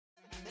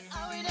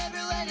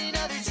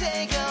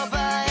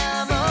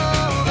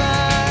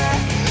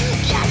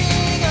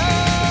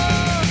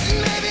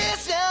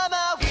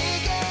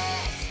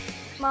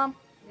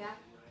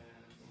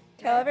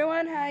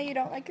you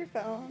don't like your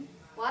phone.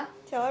 What?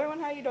 Tell everyone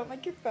how you don't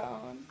like your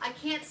phone. I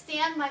can't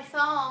stand my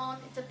phone.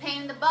 It's a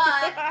pain in the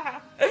butt.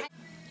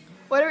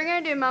 What are we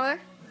gonna do, Mother?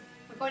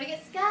 We're going to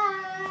get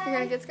Sky. You're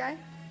gonna get Sky?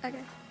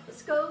 Okay.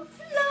 Let's go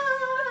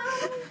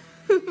fly.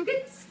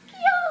 Get Sky.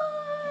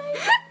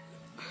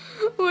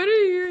 What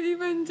are you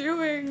even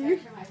doing?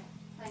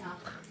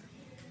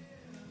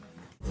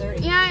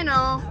 Yeah, I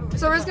know.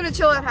 So we're just gonna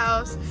chill at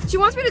house. She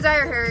wants me to dye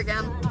her hair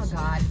again. Oh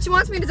God. She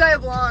wants me to dye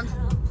it blonde.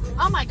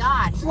 Oh my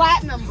God.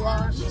 Platinum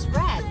blonde. She's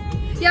red.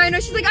 Yeah, I know.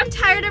 She's like, I'm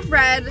tired of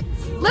red.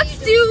 Let's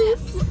This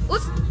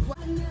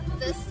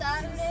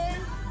Saturday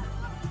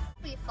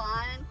will be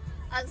fun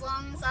as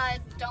long as I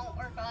don't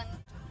work on.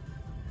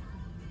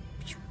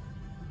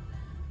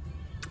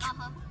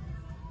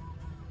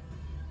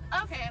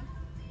 Okay.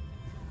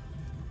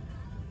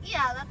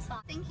 Yeah, that's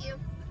fine. Thank you.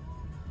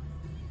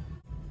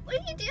 What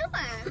are you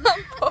doing?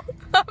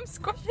 I'm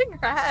squishing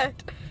her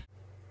head.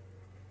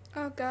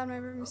 Oh God, my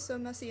room is so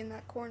messy in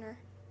that corner.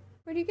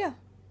 Where'd you go?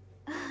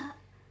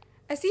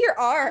 I see your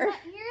arm. I'm not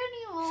here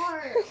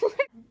anymore.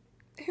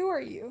 Who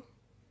are you?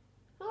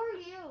 Who are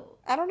you?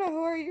 I don't know.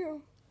 Who are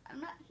you? I'm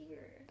not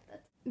here.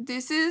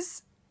 This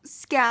is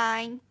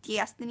Sky,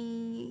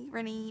 Destiny,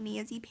 Renee,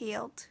 Nancy,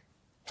 S.PELT.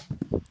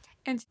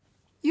 And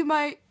you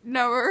might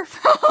know her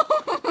from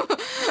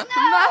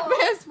My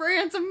Best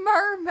Friend's a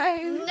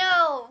Mermaid.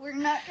 No, we're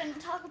not going to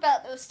talk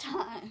about those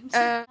times.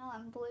 No,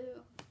 I'm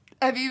blue.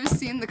 Have you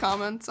seen the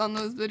comments on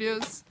those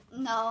videos?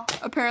 No.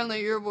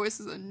 Apparently your voice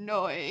is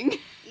annoying.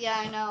 Yeah,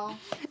 I know.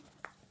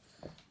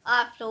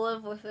 I have to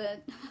live with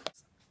it.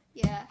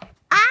 Yeah.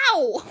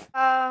 Ow!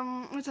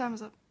 What time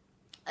is it?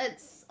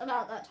 It's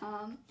about that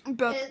time.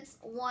 About It's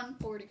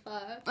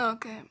 1:45.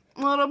 Okay.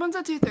 Well, it opens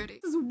at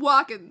 2:30. This is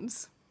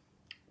Watkins.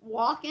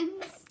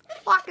 Walk-ins?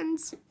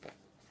 Watkins.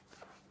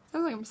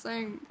 Sounds like I'm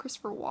saying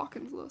Christopher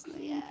Walken's last name,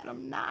 Yeah. but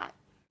I'm not.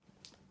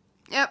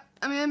 Yep,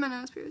 I'm in my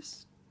nose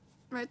pierced.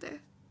 Right there.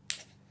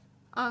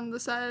 On the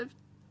side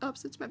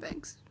opposite to my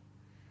bangs.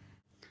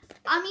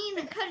 I mean,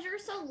 because you're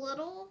so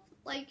little,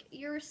 like,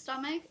 your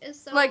stomach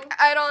is so Like,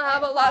 I don't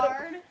have a lot of...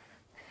 hard.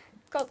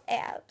 It's called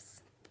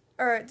abs.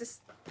 Or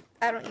just,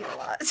 I don't eat a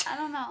lot. I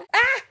don't know.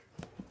 Ah!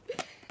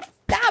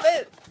 Stop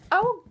it! I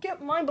will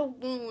get my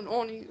balloon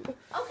on you. Okay,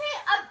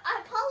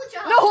 I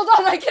apologize. No, hold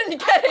on, I can't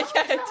get it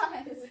yet.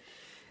 apologize.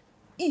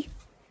 E.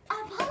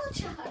 I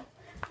apologize.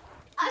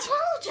 I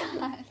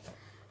apologize.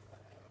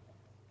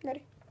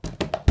 Ready?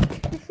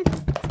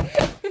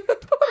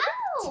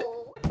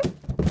 Ow!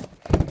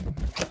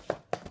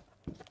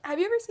 Have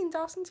you ever seen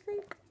Dawson's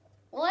Creek?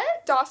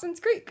 What?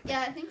 Dawson's Creek.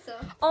 Yeah, I think so.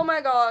 Oh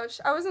my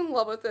gosh, I was in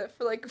love with it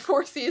for like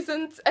 4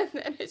 seasons and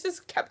then it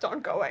just kept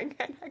on going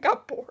and I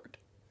got bored.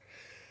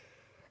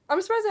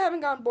 I'm surprised I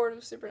haven't gotten bored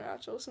of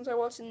Supernatural since I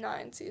watched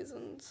 9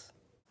 seasons.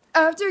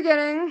 After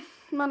getting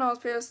my nose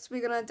pierced,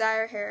 we're gonna dye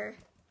our hair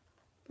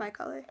my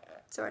color,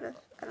 sort of.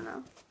 I don't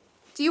know.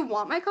 Do you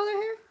want my color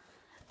hair?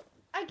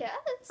 I guess.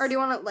 Or do you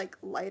want it like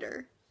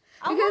lighter?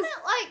 I want it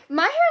like...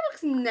 my hair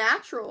looks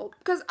natural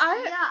because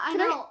I... Yeah, I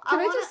know. I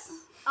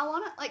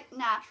want it like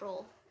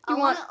natural. I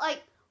want it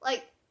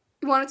like...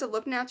 You want it to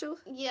look natural?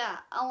 Yeah,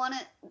 I want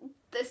it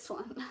this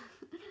one.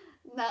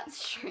 That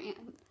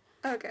strand.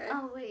 Okay.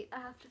 Oh, wait, I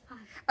have to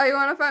find it. Oh, you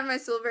want to find my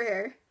silver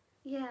hair?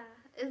 Yeah.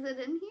 Is it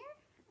in here?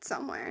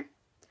 Somewhere.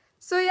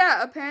 So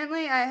yeah,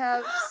 apparently I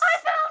have... I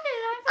found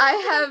it! I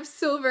have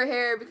silver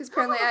hair because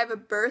apparently I have a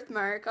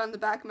birthmark on the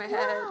back of my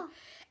head. Wow.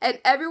 And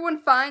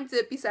everyone finds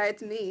it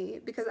besides me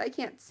because I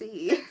can't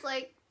see. It's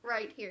like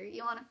right here.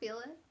 You want to feel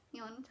it?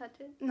 You want to touch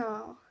it?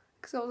 No,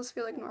 because it'll just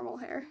feel like normal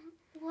hair.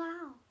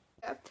 Wow.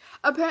 Yeah.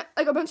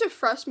 Like a bunch of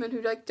freshmen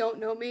who like don't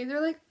know me,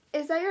 they're like,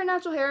 is that your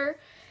natural hair?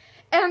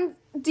 And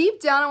deep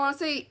down I want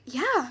to say,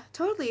 yeah,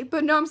 totally.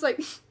 But no, I'm just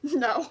like,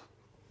 no,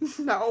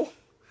 no,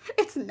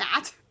 it's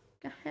not.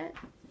 Go ahead.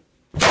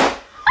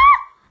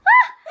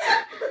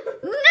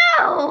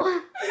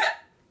 No!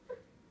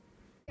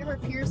 Her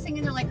piercing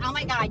and they're like, oh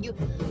my God, you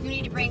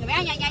need to bring him.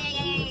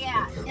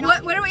 Yeah. And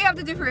What do we have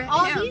to do for him?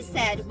 All he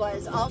said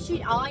was, all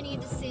I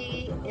need to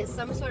see is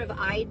some sort of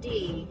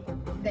ID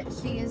that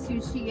she is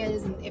who she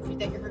is, and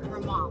that you're her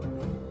mom.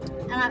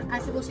 And I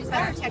said, well, she's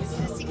got her text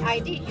message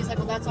ID. He's like,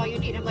 well, that's all you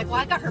need. I'm like, well,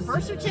 I got her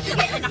birth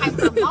certificate and I'm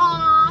her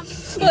mom.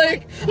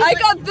 Like, I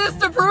got this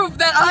to prove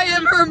that I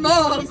am her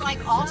mom. He's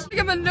like, all. I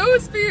got my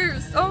nose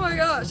pierced. Oh my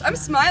gosh, I'm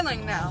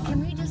smiling now.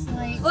 Can we just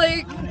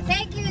Like,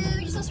 thank you,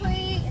 you're so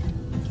sweet.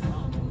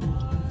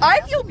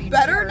 I feel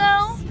better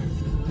now.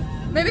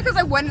 Maybe because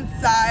I went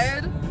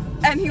inside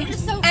and he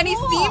It's so and he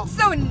cool. seemed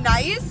so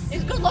nice.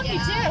 It's good looking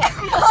Yeah.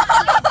 too.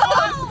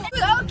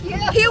 So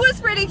cute. He was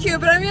pretty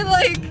cute, but I mean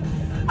like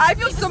I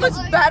feel so much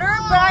better,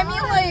 but I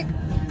mean like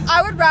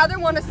I would rather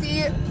want to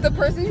see the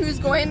person who's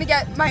going to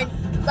get my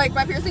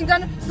piercing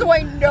done so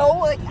I know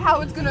like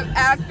how it's gonna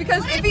act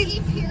because What if he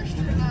pierced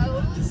your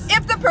nose?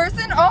 if the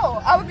person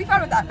I would be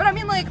fine with that. But I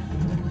mean like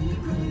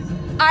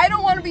I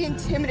don't want to be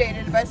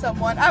intimidated by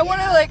someone. I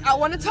want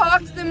to talk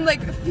to them, feel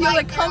Like,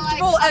 they're,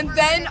 comfortable, and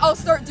then I'll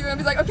start doing it.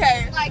 Be like,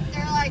 okay. Like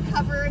they're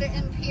covered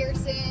in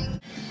piercing.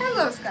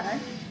 Hello, Sky.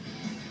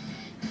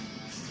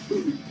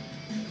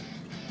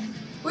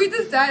 We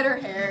just dyed her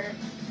hair.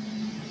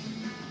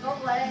 No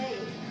way.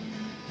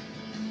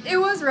 It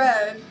was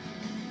red.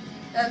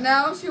 And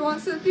now she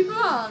wants to be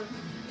blonde.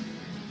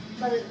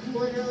 But it's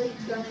literally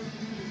gonna be.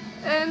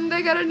 And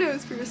they got a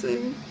nose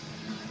piercing.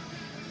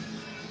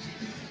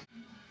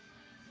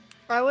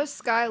 I wish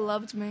Sky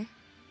loved me.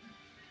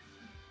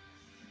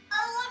 I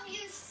love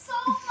you so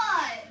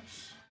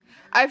much.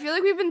 I feel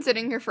like we've been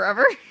sitting here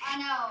forever. I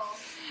know.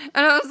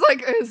 And I was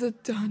like, is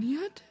it done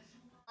yet?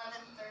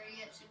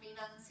 11:30. It should be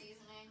done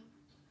seasoning.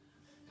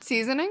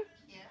 Seasoning?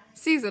 Yeah.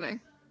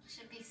 Seasoning.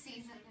 Should be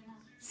seasoned enough.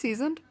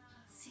 Seasoned?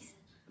 Seasoned.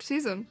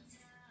 Seasoned.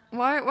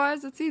 Why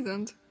is it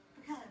seasoned?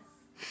 Because.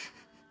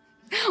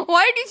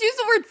 Why did you use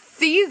the word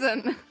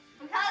season?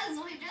 Because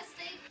we just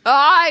ate.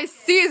 I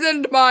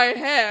seasoned my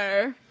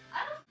hair. I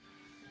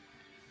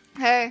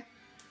don't. Hey.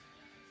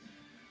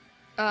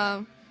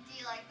 Do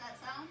you like that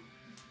sound?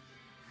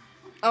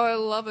 Oh, I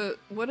love it.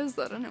 What is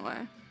that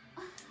anyway?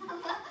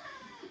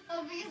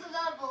 A piece of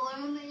that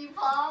balloon that you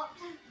popped.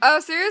 Oh,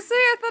 seriously?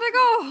 I thought I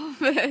got all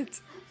of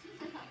it.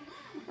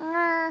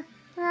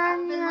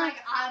 I've been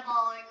like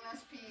eyeballing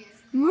this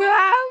piece.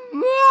 That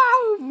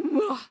hurt!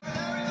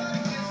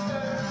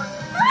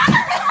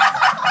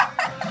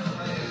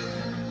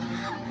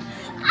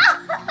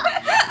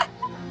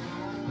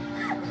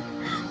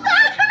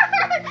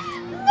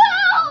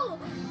 No!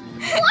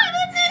 Why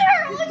didn't it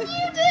hurt when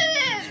you did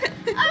it?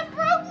 I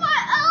broke my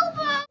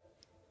elbow.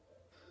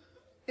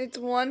 It's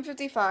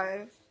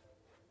 1:55.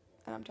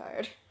 And I'm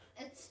tired.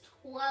 It's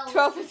 12.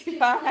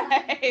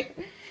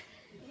 12:55.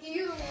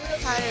 You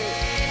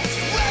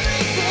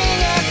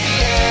Tired.